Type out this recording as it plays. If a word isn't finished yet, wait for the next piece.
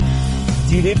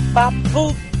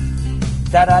Boop,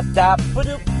 da da da,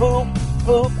 boop, boop,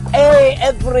 boop. Hey,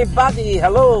 everybody!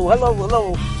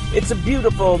 Hello. It's a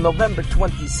beautiful November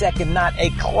 22nd, not a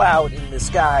cloud in the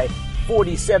sky.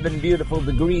 47 beautiful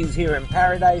degrees here in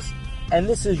paradise. And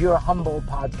this is your humble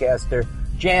podcaster,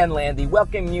 Jan Landy,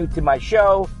 welcoming you to my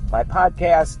show, my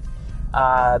podcast,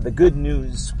 The Good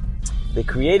News. The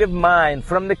creative mind,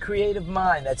 from the creative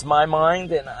mind. That's my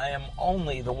mind, and I am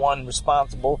only the one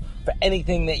responsible for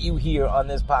anything that you hear on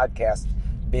this podcast.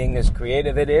 Being as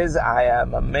creative it is, I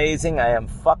am amazing. I am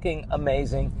fucking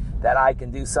amazing that I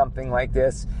can do something like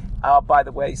this. By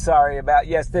the way, sorry about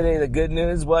yesterday. The good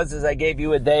news was I gave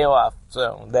you a day off.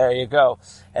 So there you go.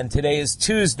 And today is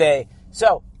Tuesday.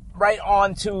 So right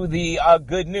on to the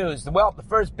good news. Well, the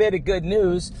first bit of good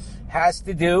news has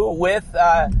to do with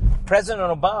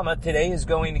President Obama today is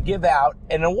going to give out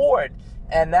an award.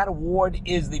 And that award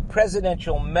is the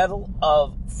Presidential Medal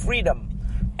of Freedom.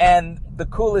 And the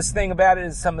coolest thing about it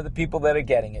is some of the people that are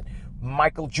getting it.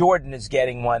 Michael Jordan is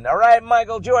getting one. All right,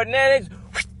 Michael Jordan. And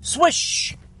it's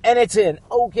swish. And it's in.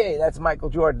 Okay, that's Michael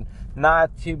Jordan.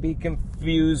 Not to be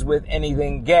confused with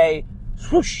anything gay.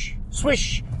 Swoosh,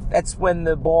 swish. That's when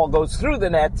the ball goes through the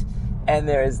net and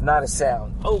there is not a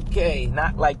sound. Okay,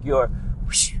 not like you're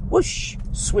whoosh, whoosh,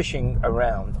 swishing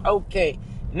around. Okay,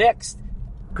 next,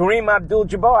 Kareem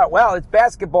Abdul-Jabbar. Well, it's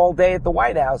basketball day at the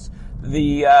White House.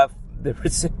 The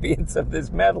recipients of this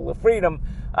Medal of Freedom.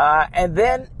 And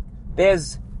then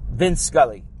there's Vince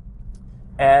Scully.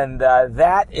 And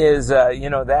that is,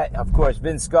 that, of course,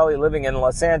 Vince Scully living in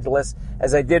Los Angeles,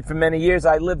 as I did for many years.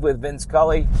 I lived with Vince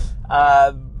Scully,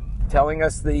 telling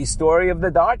us the story of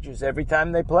the Dodgers every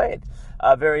time they played.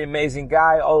 A very amazing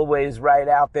guy, always right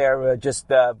out there, just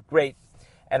great.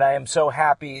 And I am so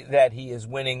happy that he is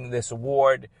winning this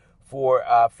award for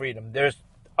freedom. There's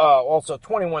also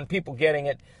 21 people getting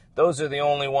it. Those are the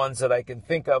only ones that I can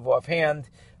think of offhand.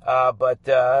 But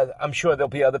I'm sure there'll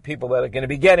be other people that are going to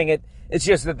be getting it. It's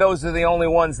just that those are the only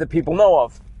ones that people know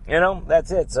of. You know,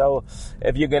 that's it. So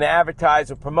if you're going to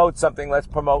advertise or promote something, let's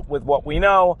promote with what we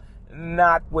know,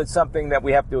 not with something that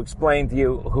we have to explain to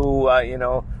you who,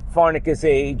 Farnacus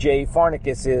A.J.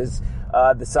 Farnacus is,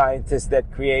 the scientist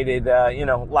that created,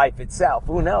 life itself.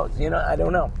 Who knows? I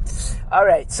don't know. All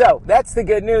right. So that's the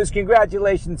good news.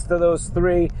 Congratulations to those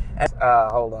three.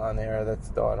 Hold on there.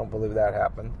 I don't believe that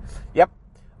happened. Yep.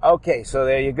 Okay. So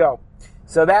there you go.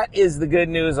 So that is the good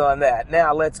news on that.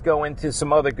 Now let's go into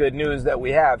some other good news that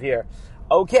we have here.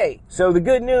 Okay. So the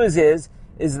good news is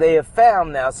they have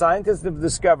found now, scientists have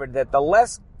discovered that the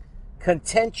less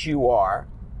content you are,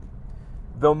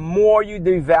 the more you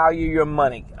devalue your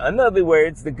money. In other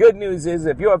words, the good news is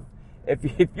if you're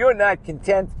not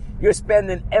content, you're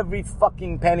spending every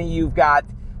fucking penny you've got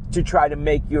to try to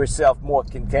make yourself more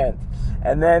content.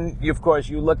 And then, of course,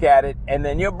 you look at it and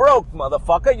then you're broke,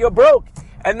 motherfucker. You're broke.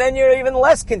 And then you're even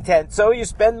less content. So you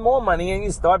spend more money and you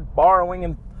start borrowing,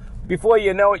 and before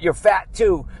you know it, you're fat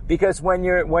too. Because when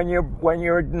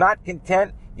you're not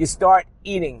content, you start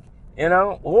eating,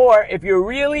 Or if you're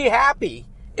really happy,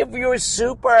 if you're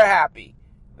super happy,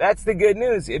 that's the good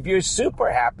news. If you're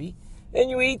super happy, then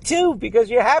you eat too because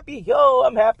you're happy. Yo,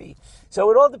 I'm happy. So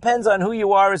it all depends on who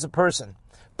you are as a person.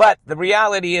 But the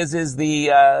reality is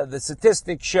the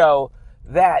statistics show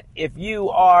that if you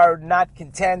are not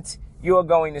content, you're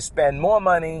going to spend more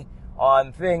money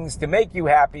on things to make you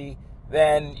happy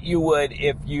than you would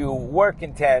if you were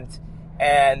content.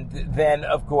 And then,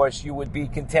 of course, you would be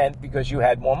content because you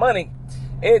had more money.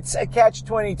 It's a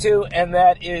catch-22, and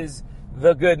that is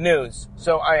the good news.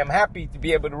 So I am happy to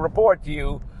be able to report to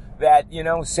you that,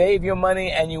 save your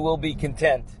money and you will be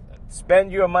content.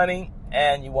 Spend your money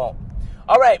and you won't.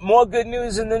 All right, more good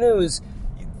news in the news.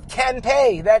 Can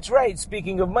Pay, that's right.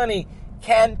 Speaking of money,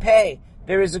 Can Pay.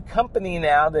 There is a company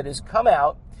now that has come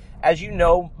out. As you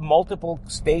know, multiple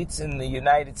states in the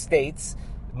United States,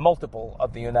 multiple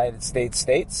of the United States.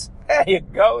 There you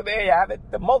go. There you have it.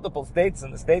 The multiple states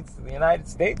in the states of the United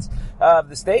States, have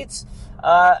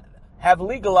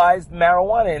legalized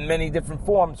marijuana in many different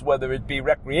forms, whether it be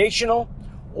recreational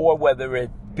or whether it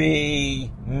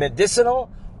be medicinal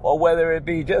or whether it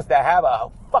be just to have a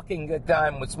fucking good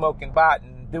time with smoking pot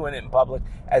and doing it in public,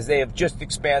 as they have just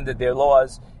expanded their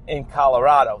laws in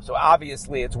Colorado. So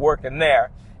obviously it's working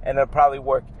there, and it'll probably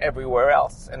work everywhere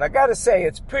else. And I got to say,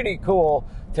 it's pretty cool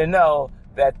to know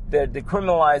that they're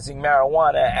decriminalizing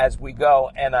marijuana as we go,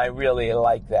 and I really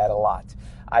like that a lot.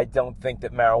 I don't think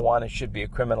that marijuana should be a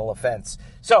criminal offense.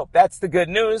 So that's the good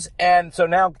news. And so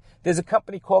now there's a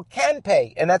company called Can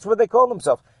Pay, and that's what they call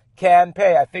themselves. Can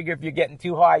Pay. I figure if you're getting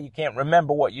too high, you can't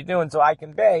remember what you're doing, so I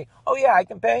can pay. Oh yeah, I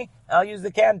can pay. I'll use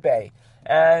the Can Pay.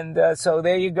 And so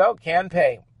there you go, can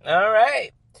pay. All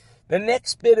right. The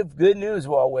next bit of good news,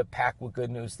 well, we're packed with good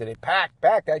news today. Packed,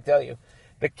 I tell you.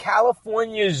 The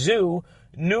California Zoo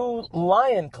new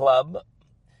lion club,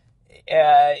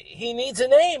 he needs a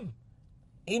name.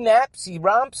 He naps, he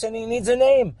romps, and he needs a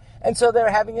name. And so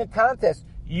they're having a contest.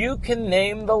 You can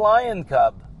name the lion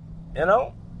cub, you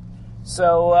know?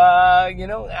 So,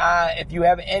 if you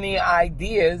have any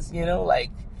ideas,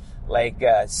 like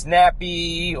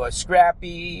Snappy or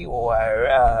Scrappy or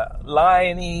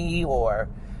Liony or,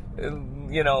 the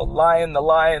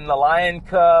Lion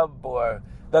Cub or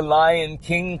the Lion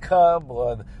King Cub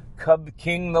or the Cub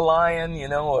King the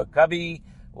Lion, or Cubby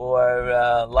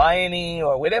or Liony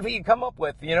or whatever you come up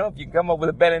with, if you come up with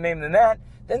a better name than that,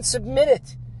 then submit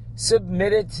it.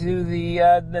 Submit it to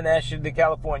the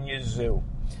California Zoo.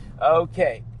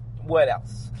 Okay, what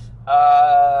else?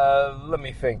 Let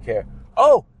me think here.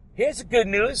 Oh, here's the good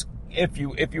news. If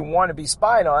you want to be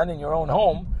spied on in your own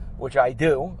home, which I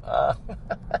do,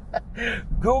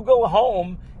 Google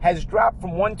Home has dropped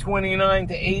from $129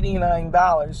 to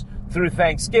 $89 through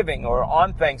Thanksgiving or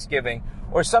on Thanksgiving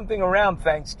or something around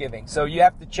Thanksgiving. So you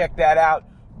have to check that out.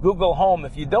 Google Home.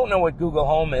 If you don't know what Google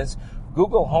Home is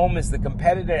the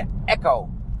competitor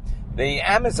Echo, the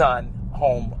Amazon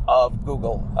home of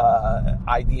Google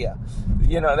idea.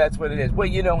 That's what it is. Well,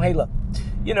 hey, look,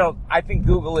 I think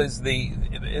Google is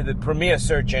the premier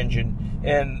search engine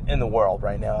in the world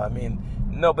right now. I mean,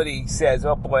 nobody says,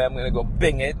 oh boy, I'm going to go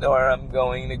Bing it, or I'm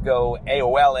going to go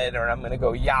AOL it, or I'm going to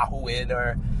go Yahoo it,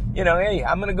 or, hey,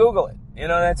 I'm going to Google it.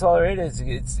 That's all it is.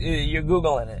 You're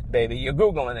Googling it, baby. You're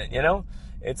Googling it,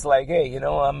 It's like, hey,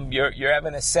 you're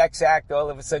having a sex act. All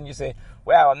of a sudden you say,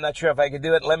 wow, I'm not sure if I could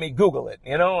do it. Let me Google it,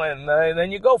 and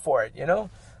then you go for it,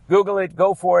 Google it,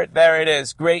 go for it. There it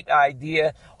is. Great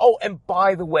idea. Oh, and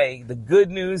by the way, the good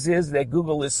news is that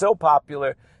Google is so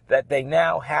popular that they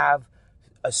now have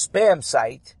a spam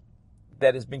site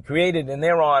that has been created in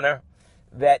their honor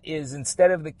that is,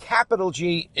 instead of the capital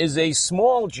G, is a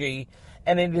small g,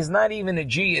 and it is not even a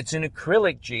G, it's an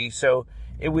acrylic G, so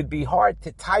it would be hard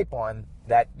to type on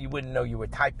that. You wouldn't know you were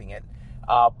typing it,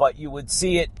 but you would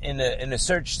see it in a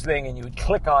search thing, and you would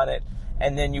click on it,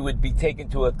 and then you would be taken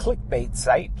to a clickbait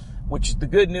site, which the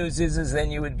good news is then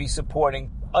you would be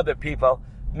supporting other people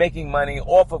making money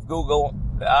off of Google,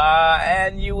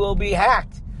 and you will be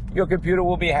hacked. Your computer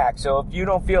will be hacked. So if you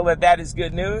don't feel that is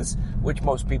good news, which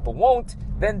most people won't,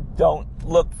 then don't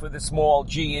look for the small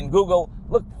G in Google.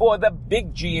 Look for the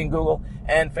big G in Google.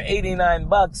 And for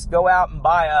 $89, go out and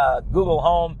buy a Google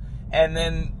Home. And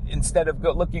then instead of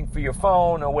looking for your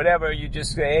phone or whatever, you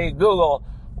just say, hey, Google,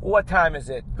 what time is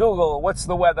it? Google, what's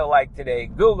the weather like today?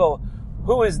 Google,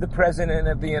 who is the president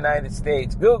of the United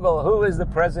States? Google, who is the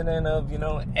president of,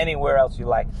 anywhere else you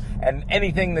like. And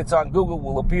anything that's on Google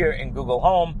will appear in Google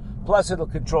Home. Plus, it'll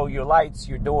control your lights,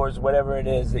 your doors, whatever it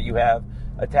is that you have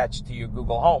attached to your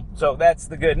Google Home. So that's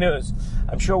the good news.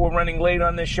 I'm sure we're running late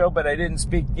on this show, but I didn't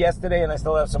speak yesterday, and I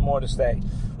still have some more to say.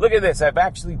 Look at this. I've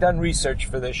actually done research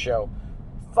for this show.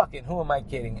 Fucking, who am I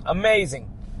kidding? Amazing.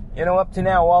 Up to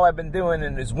now, all I've been doing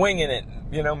is winging it,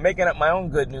 making up my own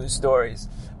good news stories.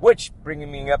 Which,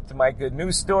 bringing me up to my good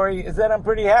news story, is that I'm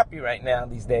pretty happy right now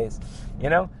these days.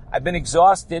 I've been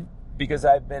exhausted because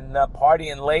I've been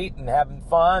partying late and having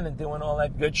fun and doing all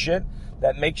that good shit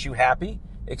that makes you happy.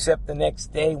 Except the next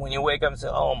day when you wake up and say,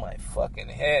 oh, my fucking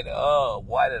head. Oh,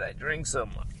 why did I drink so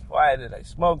much? Why did I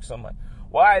smoke so much?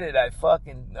 Why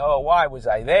was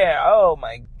I there? Oh,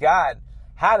 my God.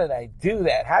 How did I do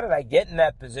that? How did I get in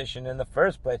that position in the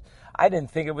first place? I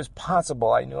didn't think it was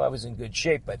possible. I knew I was in good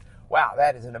shape, but wow,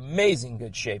 that is an amazing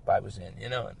good shape I was in,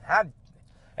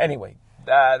 Anyway,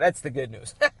 that's the good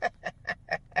news.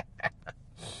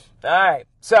 All right.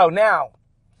 So now,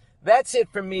 that's it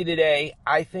for me today.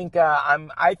 I think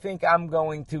I'm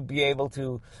going to be able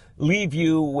to leave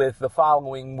you with the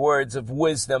following words of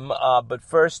wisdom. But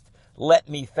first, let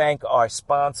me thank our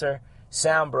sponsor,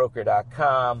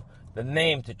 Soundbroker.com, the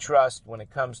name to trust when it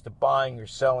comes to buying or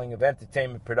selling of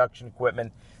entertainment production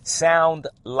equipment, sound,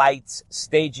 lights,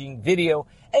 staging, video,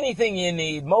 anything you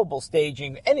need, mobile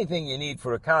staging, anything you need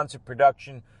for a concert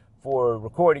production, for a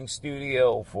recording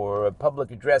studio, for a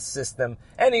public address system,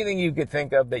 anything you could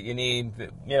think of that you need,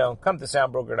 come to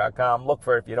soundbroker.com, look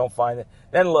for it. If you don't find it,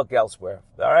 then look elsewhere.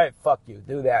 All right, fuck you,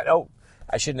 do that. Oh,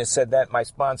 I shouldn't have said that. My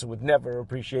sponsor would never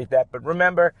appreciate that. But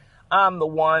remember, I'm the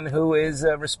one who is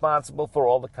responsible for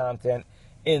all the content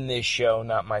in this show,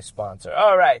 not my sponsor.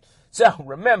 All right, so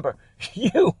remember,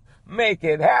 you make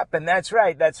it happen. That's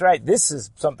right. This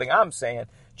is something I'm saying.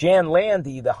 Jan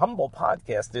Landy, the humble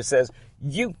podcaster, says,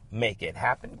 you make it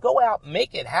happen. Go out and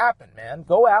make it happen, man.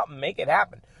 Go out and make it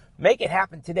happen. Make it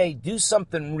happen today. Do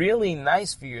something really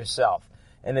nice for yourself.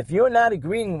 And if you're not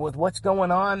agreeing with what's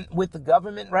going on with the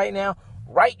government right now,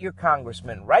 write your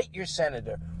congressman, write your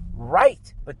senator,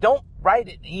 write, but don't write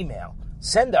an email.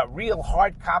 Send a real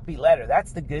hard copy letter.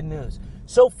 That's the good news.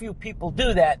 So few people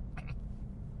do that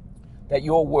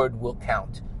your word will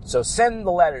count. So send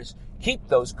the letters. Keep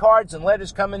those cards and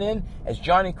letters coming in. As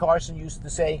Johnny Carson used to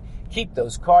say, keep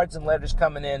those cards and letters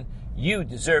coming in. You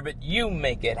deserve it. You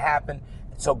make it happen.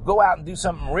 So go out and do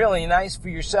something really nice for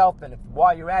yourself. And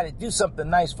while you're at it, do something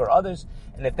nice for others.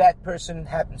 And if that person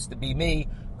happens to be me,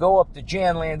 go up to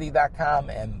janlandy.com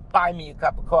and buy me a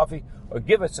cup of coffee or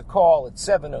give us a call at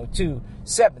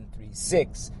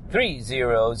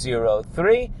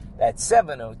 702-736-3003. That's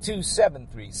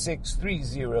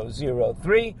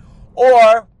 702-736-3003.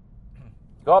 Or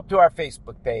go up to our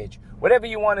Facebook page. Whatever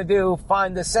you want to do,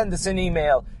 find us, send us an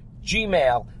email,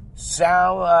 Gmail,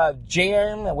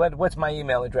 Jan, what's my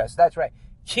email address? That's right,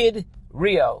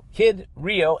 kidrio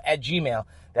at Gmail.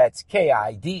 That's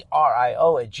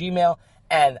KIDRIO at Gmail.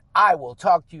 And I will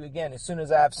talk to you again as soon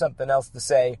as I have something else to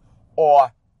say,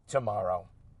 or tomorrow,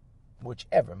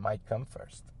 whichever might come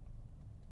first.